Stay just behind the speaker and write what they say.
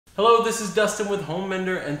Hello, this is Dustin with Home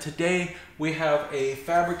Mender, and today we have a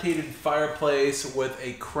fabricated fireplace with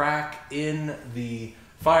a crack in the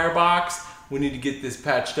firebox. We need to get this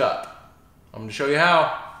patched up. I'm going to show you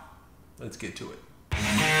how. Let's get to it.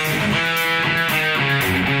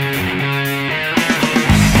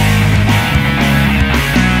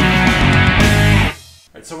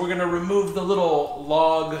 Alright, so we're going to remove the little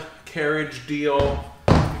log carriage deal.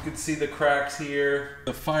 You can see the cracks here.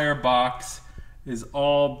 The firebox is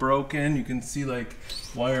all broken. You can see like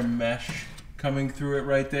wire mesh coming through it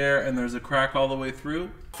right there, and there's a crack all the way through.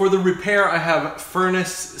 For the repair, I have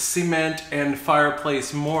furnace, cement, and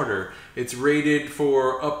fireplace mortar. It's rated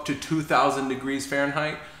for up to 2,000 degrees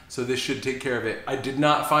Fahrenheit, so this should take care of it. I did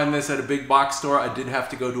not find this at a big box store. I did have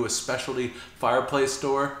to go to a specialty fireplace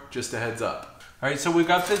store, just a heads up. All right, so we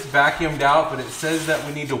got this vacuumed out, but it says that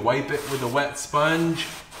we need to wipe it with a wet sponge.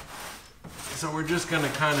 So we're just gonna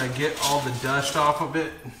kind of get all the dust off of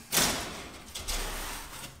it.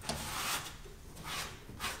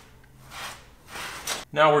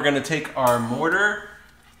 Now we're gonna take our mortar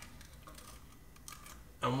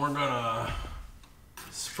and we're gonna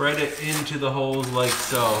spread it into the holes like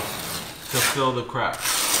so to fill the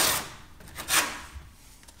cracks.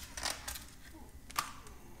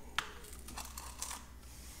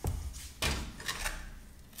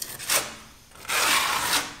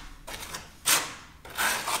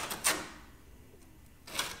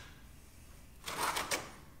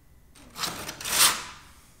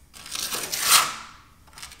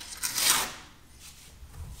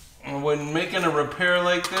 When making a repair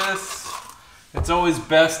like this, it's always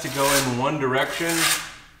best to go in one direction,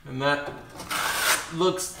 and that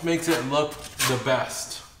makes it look the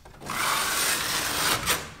best.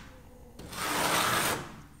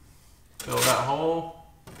 Fill that hole.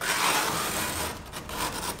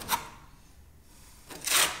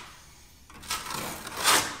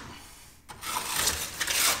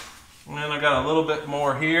 And then I got a little bit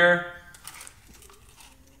more here.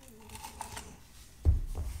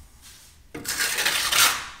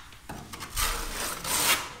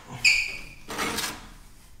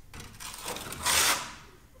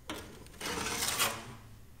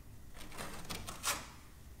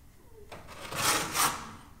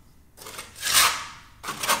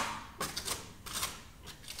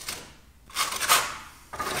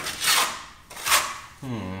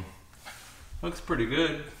 Looks pretty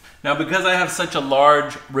good. Now, because I have such a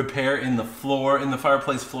large repair in the floor, in the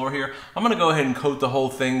fireplace floor here, I'm gonna go ahead and coat the whole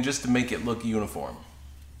thing just to make it look uniform.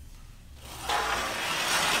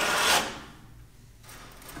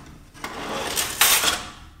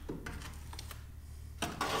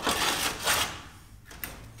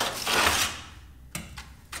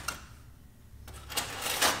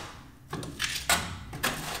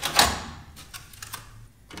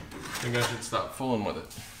 I think I should stop fooling with it.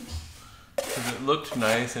 Because it looked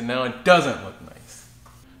nice and now it doesn't look nice.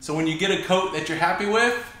 So when you get a coat that you're happy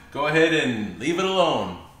with, go ahead and leave it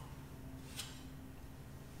alone.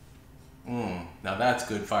 Now that's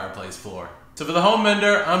good fireplace floor. So for the Home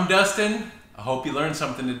Mender, I'm Dustin. I hope you learned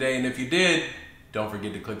something today, and if you did, don't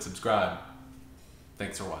forget to click subscribe.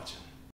 Thanks for watching.